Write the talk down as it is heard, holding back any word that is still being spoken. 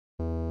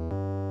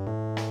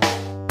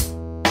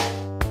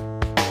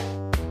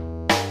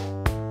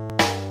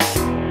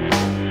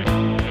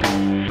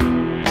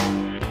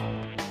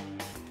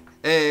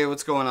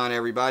what's going on,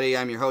 everybody?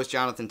 I'm your host,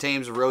 Jonathan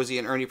Thames of Rosie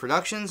and Ernie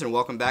Productions, and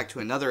welcome back to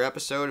another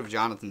episode of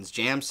Jonathan's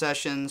Jam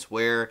Sessions,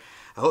 where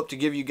I hope to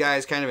give you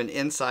guys kind of an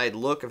inside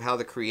look of how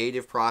the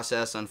creative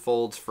process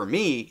unfolds, for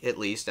me, at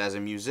least, as a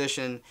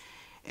musician,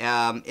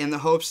 in the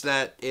hopes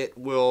that it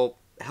will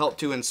help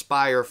to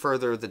inspire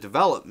further the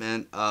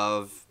development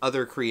of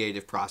other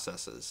creative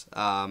processes.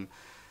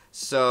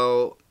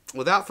 So,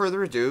 without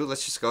further ado,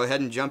 let's just go ahead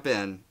and jump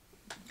in.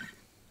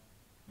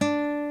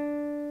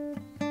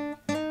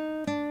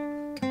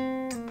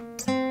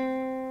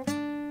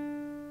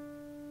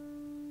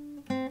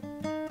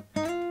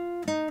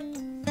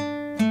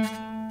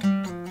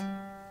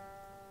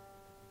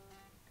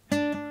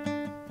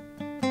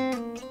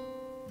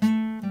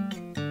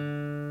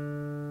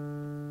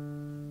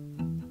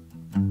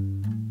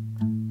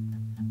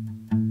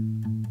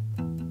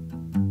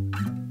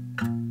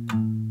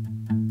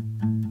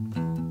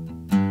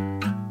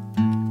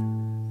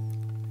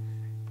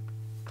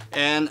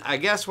 And I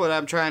guess what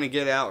I'm trying to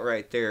get out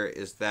right there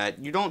is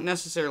that you don't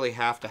necessarily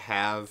have to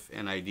have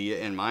an idea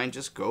in mind.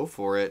 Just go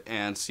for it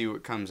and see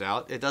what comes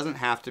out. It doesn't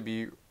have to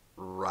be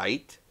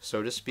right,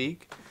 so to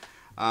speak.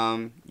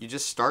 You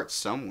just start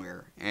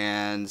somewhere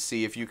and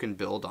see if you can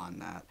build on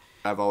that.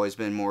 I've always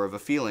been more of a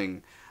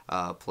feeling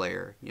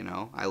player, you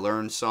know. I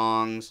learned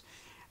songs,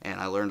 and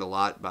I learned a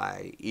lot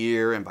by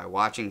ear and by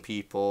watching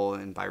people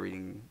and by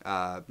reading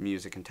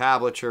music and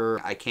tablature.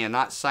 I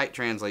cannot sight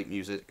translate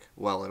music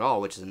well at all,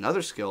 which is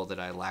another skill that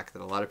I lack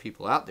that a lot of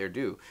people out there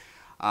do.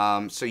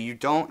 So you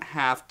don't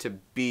have to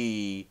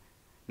be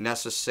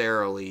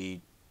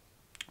necessarily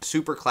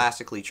super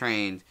classically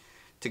trained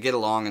to get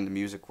along in the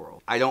music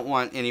world. I don't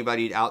want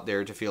anybody out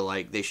there to feel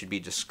like they should be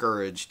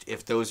discouraged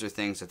if those are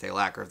things that they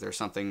lack, or if there's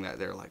something that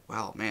they're like,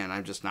 well, man,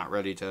 I'm just not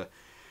ready to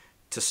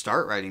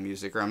start writing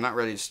music, or I'm not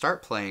ready to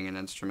start playing an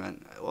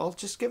instrument. Well,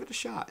 just give it a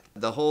shot.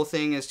 The whole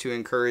thing is to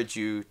encourage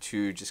you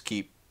to just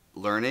keep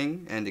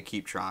learning and to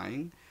keep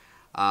trying.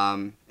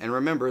 And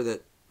remember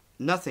that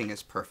nothing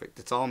is perfect.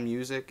 It's all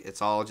music.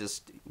 It's all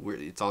just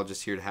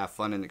here to have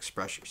fun and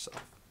express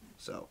yourself.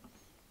 So.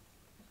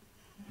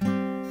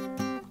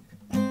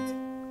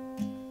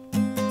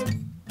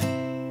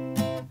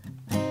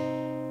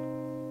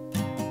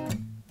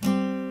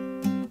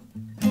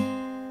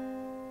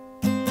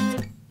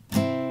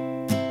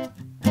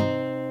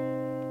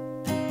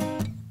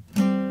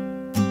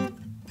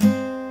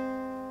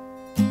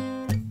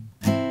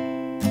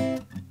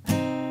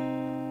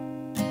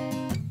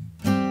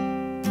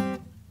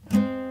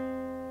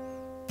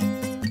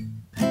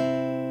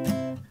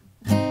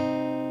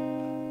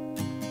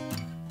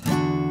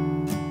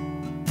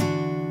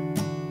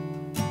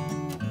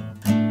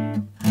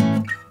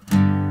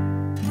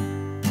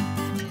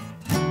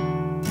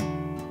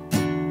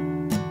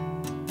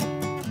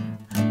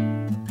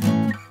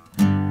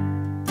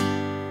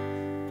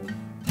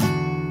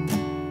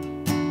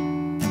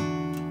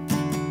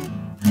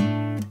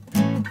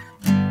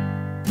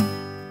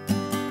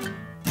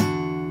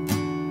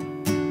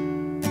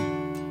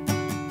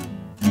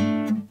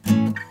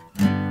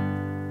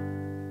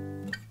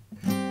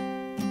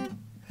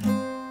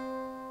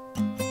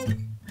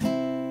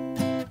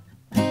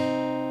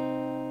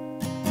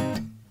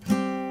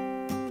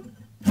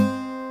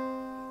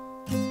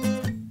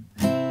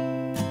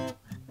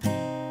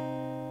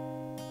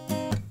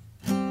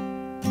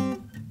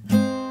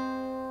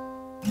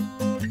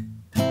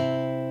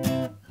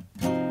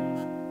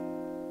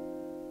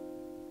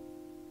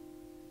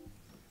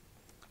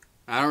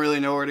 I don't really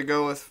know where to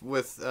go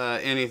with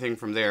anything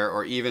from there,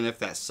 or even if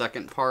that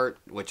second part,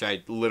 which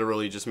I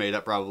literally just made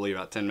up probably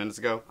about 10 minutes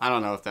ago, I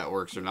don't know if that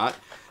works or not.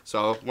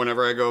 So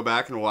whenever I go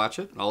back and watch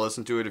it, I'll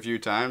listen to it a few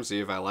times,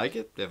 see if I like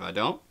it. If I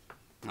don't,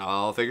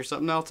 I'll figure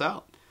something else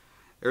out.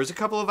 There's a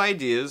couple of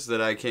ideas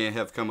that I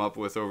have come up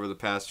with over the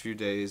past few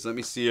days. Let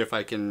me see if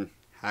I can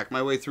hack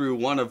my way through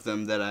one of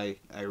them that I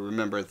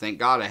remember. Thank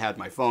God I had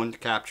my phone to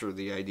capture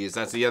the ideas.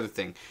 That's the other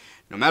thing.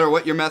 No matter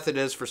what your method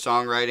is for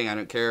songwriting, I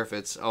don't care if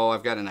it's, oh,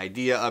 I've got an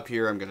idea up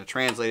here, I'm going to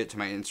translate it to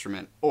my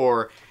instrument,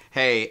 or,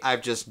 hey,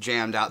 I've just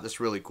jammed out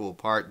this really cool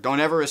part. Don't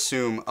ever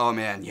assume, oh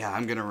man, yeah,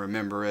 I'm going to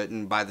remember it,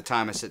 and by the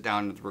time I sit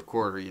down at the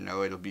recorder, you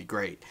know, it'll be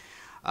great.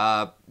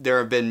 There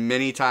have been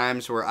many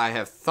times where I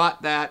have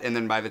thought that, and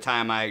then by the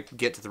time I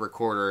get to the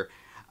recorder,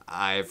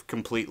 I've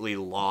completely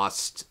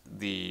lost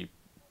the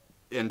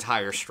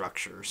entire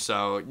structure.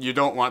 So you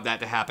don't want that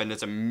to happen.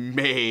 It's a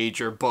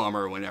major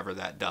bummer whenever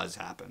that does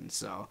happen.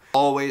 So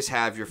always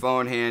have your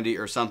phone handy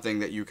or something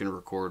that you can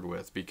record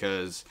with,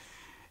 because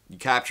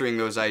capturing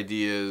those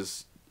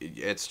ideas,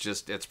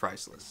 it's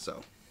priceless.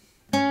 So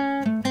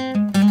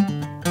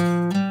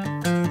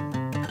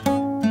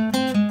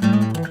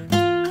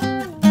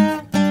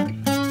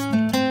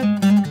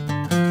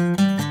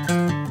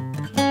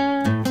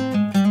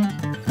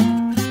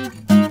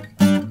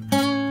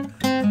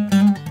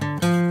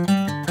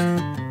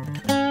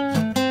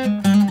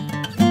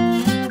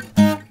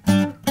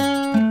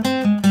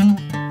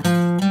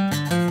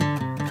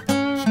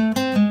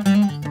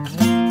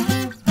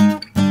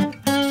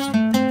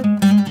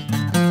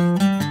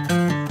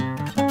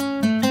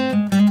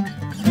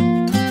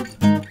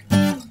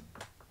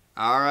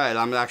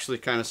actually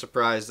kind of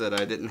surprised that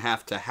I didn't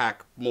have to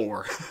hack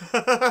more.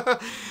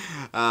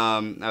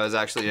 I was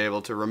actually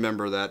able to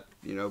remember that,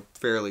 you know,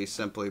 fairly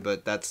simply,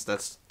 but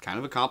that's kind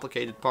of a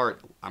complicated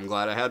part. I'm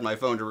glad I had my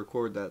phone to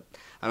record that.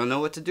 I don't know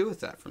what to do with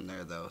that from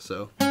there though,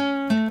 so.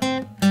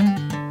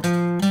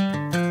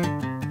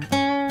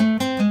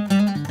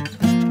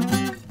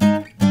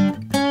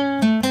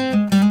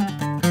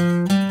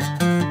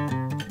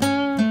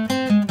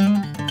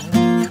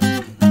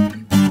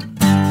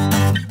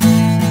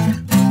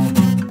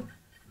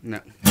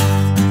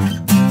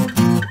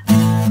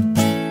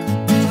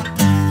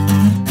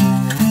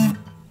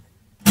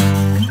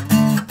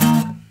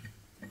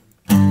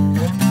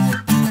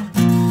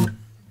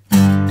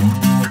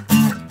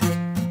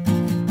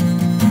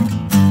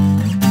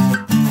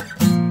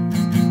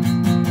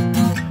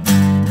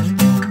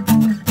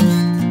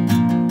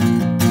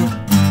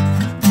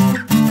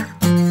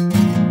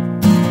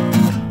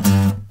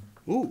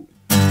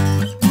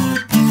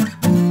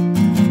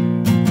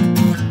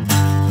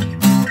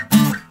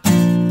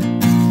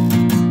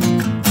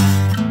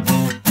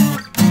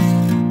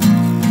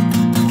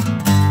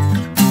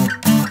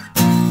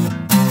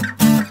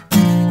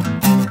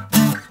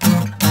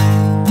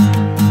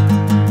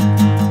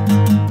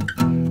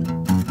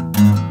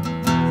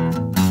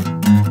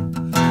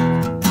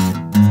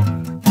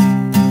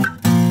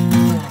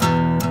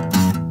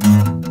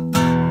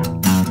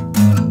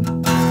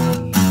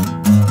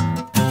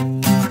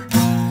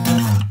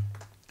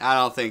 I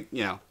don't think,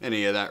 you know,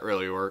 any of that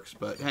really works,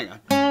 but hang on.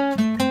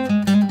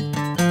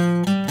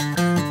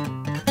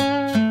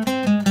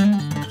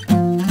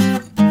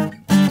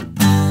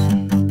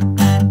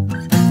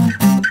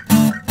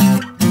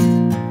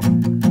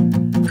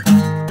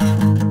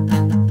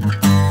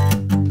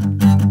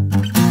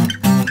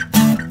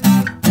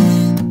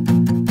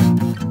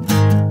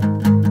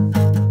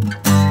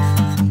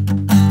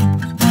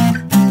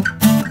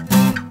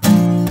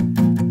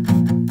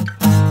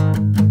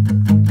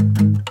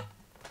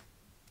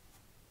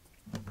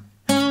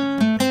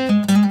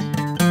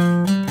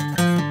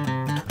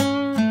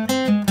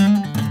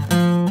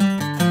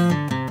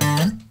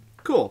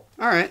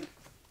 Alright,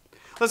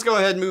 let's go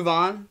ahead and move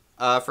on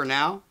for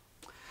now.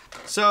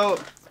 So,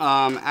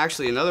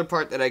 actually another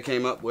part that I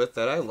came up with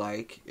that I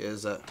like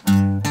is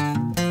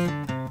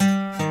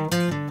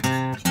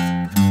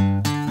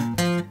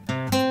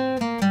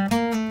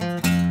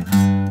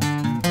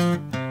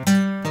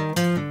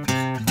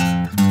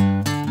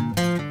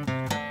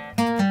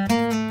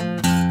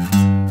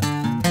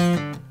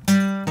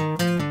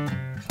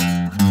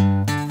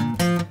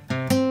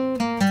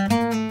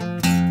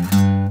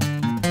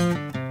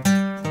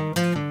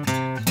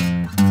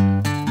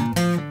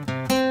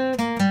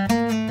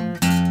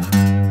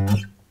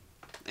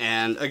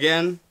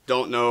again,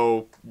 don't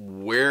know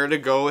where to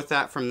go with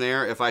that from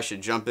there. If I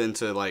should jump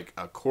into like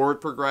a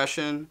chord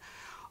progression,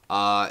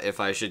 if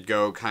I should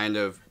go kind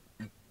of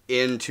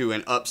into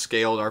an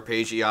upscaled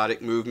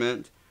arpeggiatic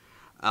movement.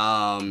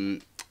 I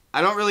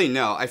don't really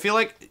know. I feel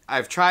like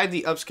I've tried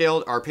the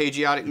upscaled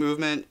arpeggiatic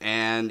movement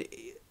and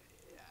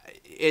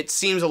it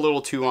seems a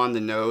little too on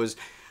the nose.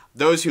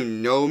 Those who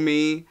know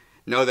me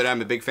know that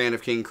I'm a big fan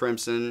of King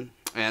Crimson,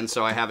 and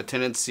so I have a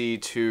tendency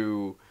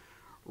to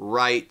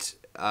write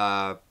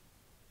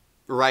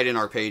in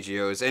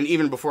arpeggios, and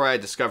even before I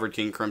discovered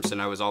King Crimson,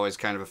 I was always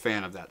kind of a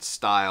fan of that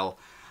style.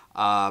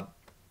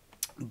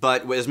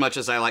 But as much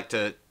as I like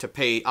to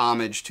pay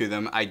homage to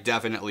them, I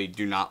definitely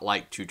do not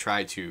like to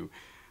try to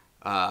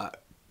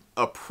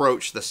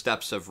approach the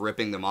steps of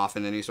ripping them off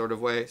in any sort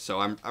of way. So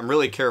I'm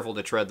really careful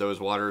to tread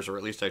those waters, or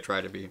at least I try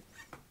to be.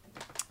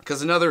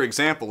 Because another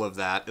example of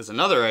that is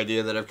another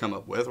idea that I've come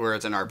up with, where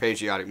it's an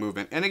arpeggiatic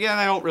movement. And again,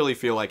 I don't really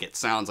feel like it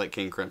sounds like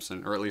King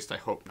Crimson, or at least I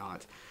hope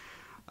not.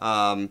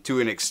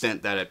 To an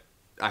extent that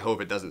I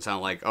hope it doesn't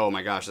sound like, oh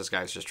my gosh, this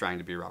guy's just trying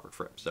to be Robert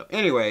Fripp. So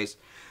anyways,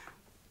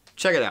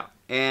 check it out.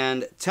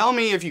 And tell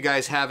me if you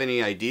guys have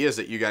any ideas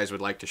that you guys would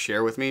like to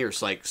share with me, or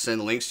like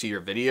send links to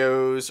your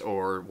videos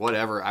or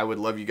whatever. I would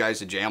love you guys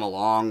to jam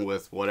along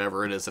with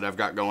whatever it is that I've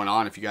got going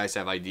on. If you guys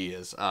have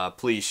ideas,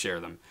 please share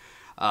them.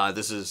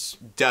 This is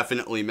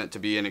definitely meant to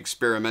be an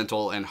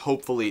experimental and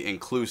hopefully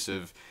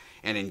inclusive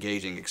and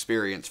engaging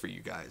experience for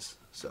you guys.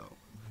 So.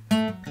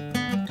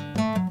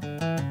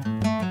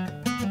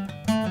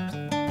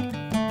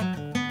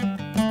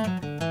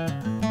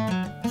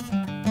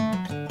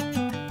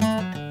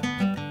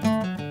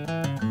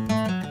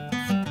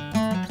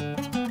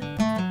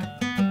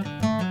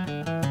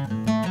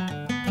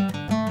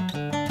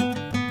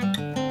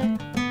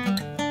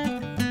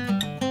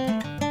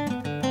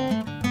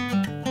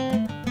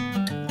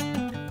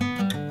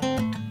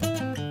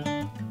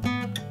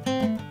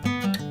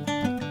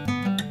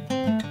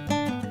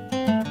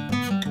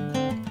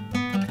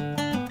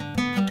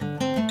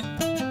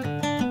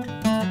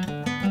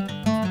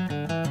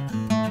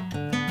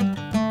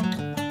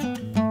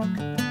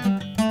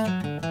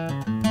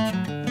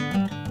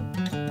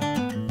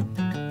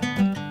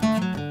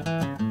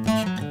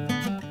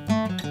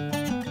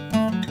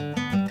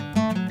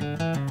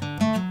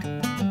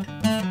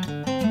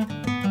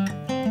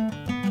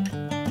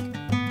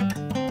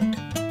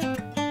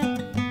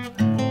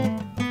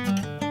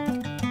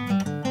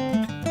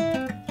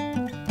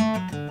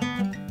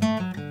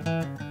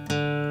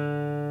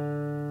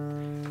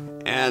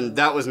 And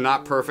that was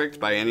not perfect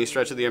by any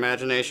stretch of the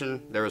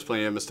imagination. There was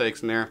plenty of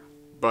mistakes in there.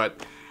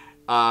 But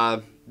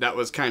that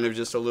was kind of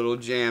just a little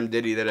jam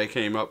ditty that I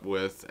came up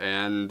with.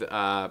 And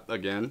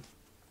again,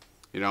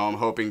 you know, I'm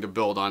hoping to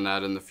build on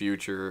that in the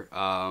future.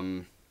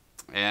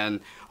 And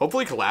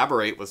hopefully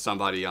collaborate with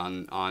somebody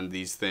on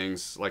these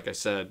things. Like I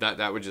said,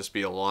 that would just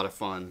be a lot of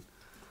fun.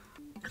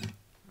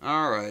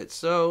 Alright,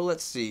 so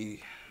let's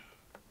see.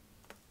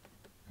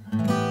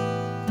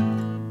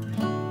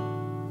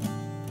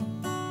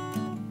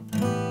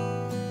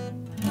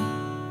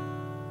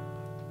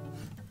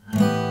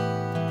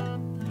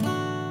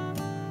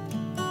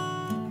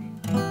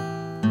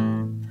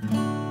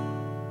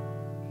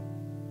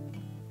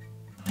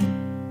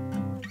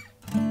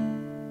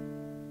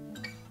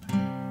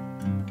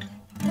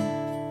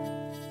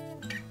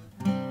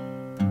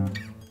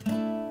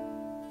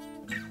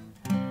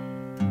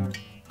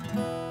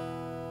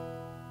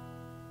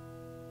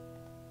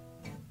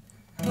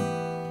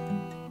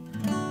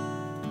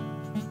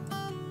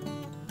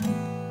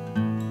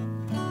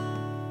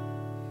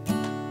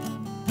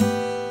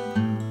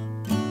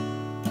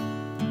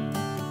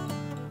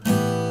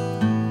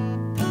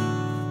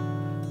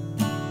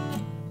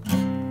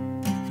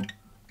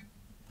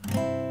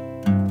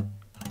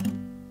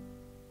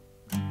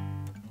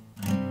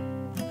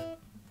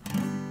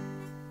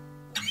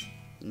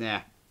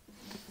 Nah.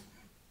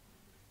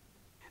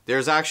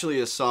 There's actually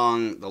a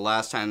song, the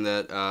last time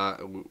that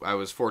I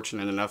was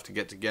fortunate enough to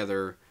get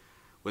together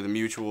with a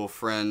mutual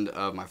friend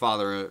of my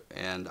father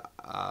and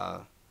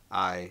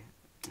I.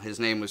 His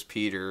name was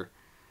Peter,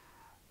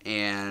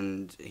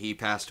 and he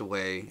passed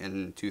away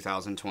in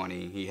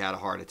 2020. He had a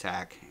heart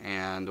attack,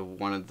 and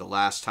one of the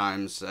last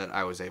times that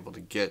I was able to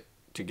get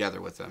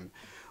together with him,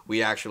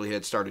 we actually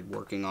had started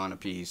working on a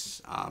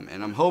piece,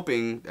 and I'm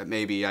hoping that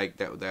maybe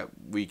that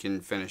we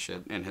can finish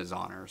it in his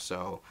honor.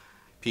 So,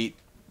 Pete,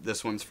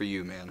 this one's for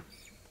you, man.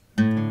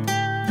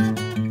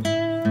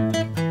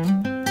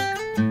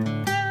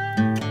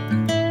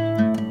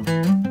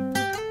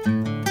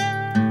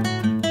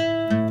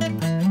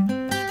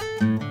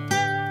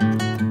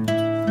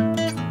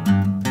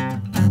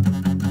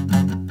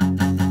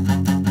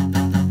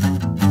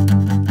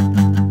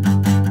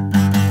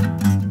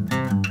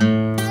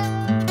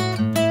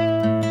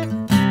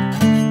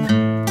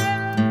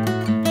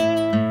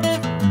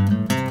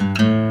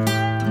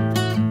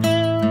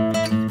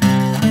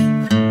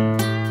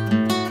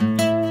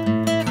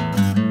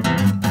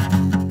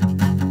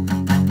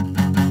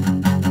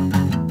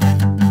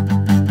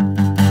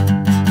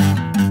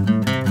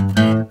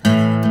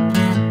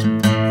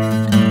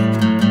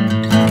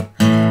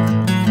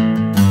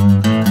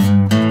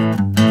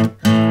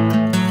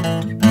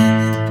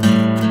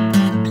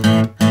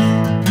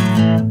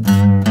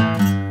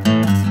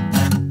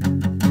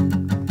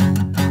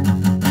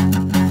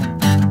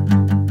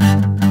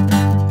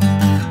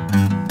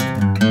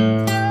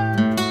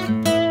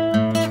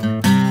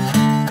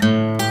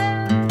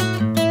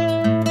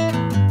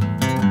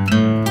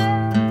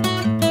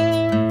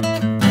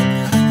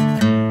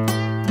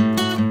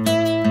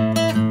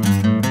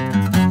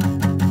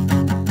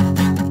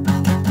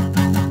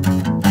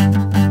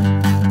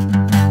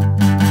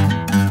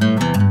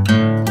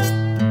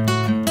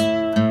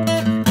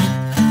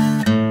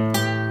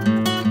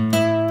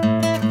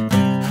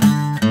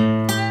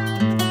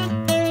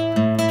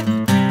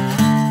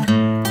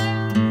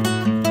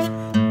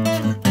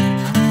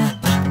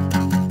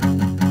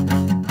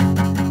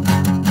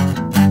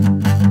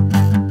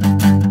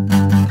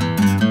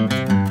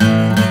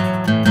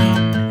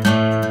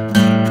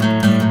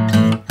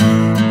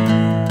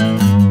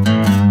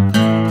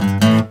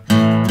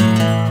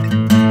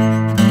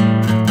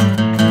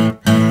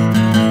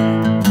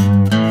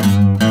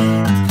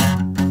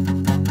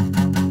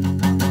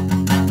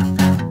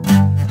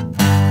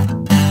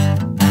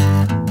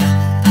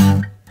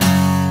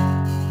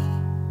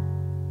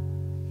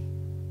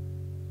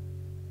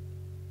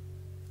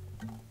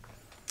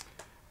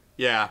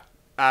 Yeah,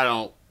 I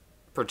don't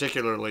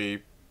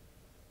particularly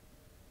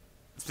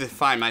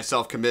find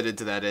myself committed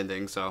to that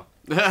ending, so.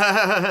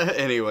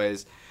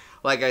 Anyways,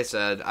 like I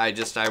said,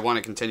 I want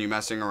to continue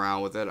messing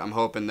around with it. I'm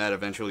hoping that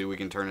eventually we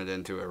can turn it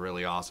into a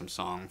really awesome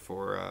song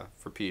for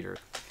Peter.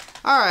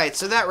 Alright,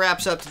 so that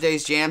wraps up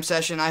today's jam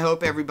session. I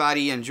hope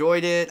everybody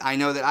enjoyed it. I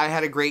know that I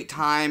had a great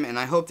time, and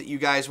I hope that you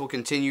guys will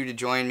continue to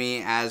join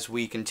me as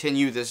we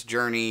continue this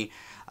journey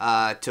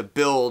to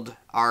build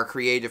our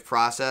creative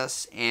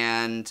process.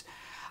 And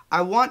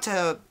I want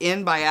to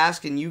end by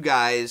asking you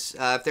guys,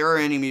 if there are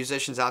any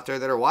musicians out there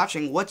that are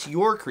watching, what's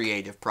your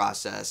creative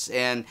process?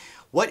 And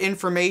what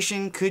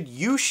information could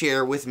you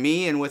share with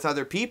me and with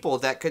other people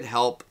that could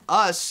help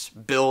us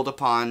build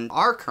upon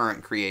our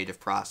current creative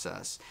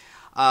process?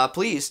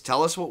 Please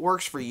tell us what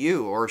works for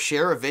you, or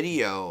share a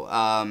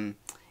video.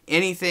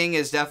 Anything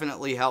is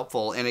definitely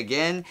helpful. And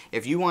again,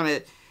 if you want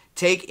to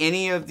take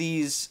any of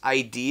these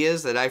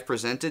ideas that I've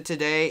presented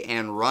today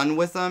and run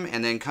with them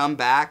and then come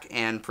back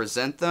and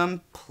present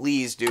them,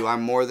 please do.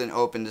 I'm more than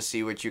open to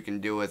see what you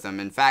can do with them.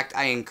 In fact,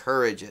 I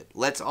encourage it.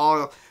 Let's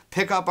all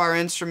pick up our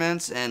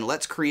instruments and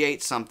let's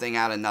create something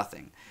out of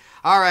nothing.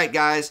 All right,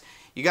 guys.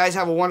 You guys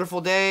have a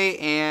wonderful day,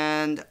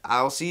 and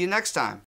I'll see you next time.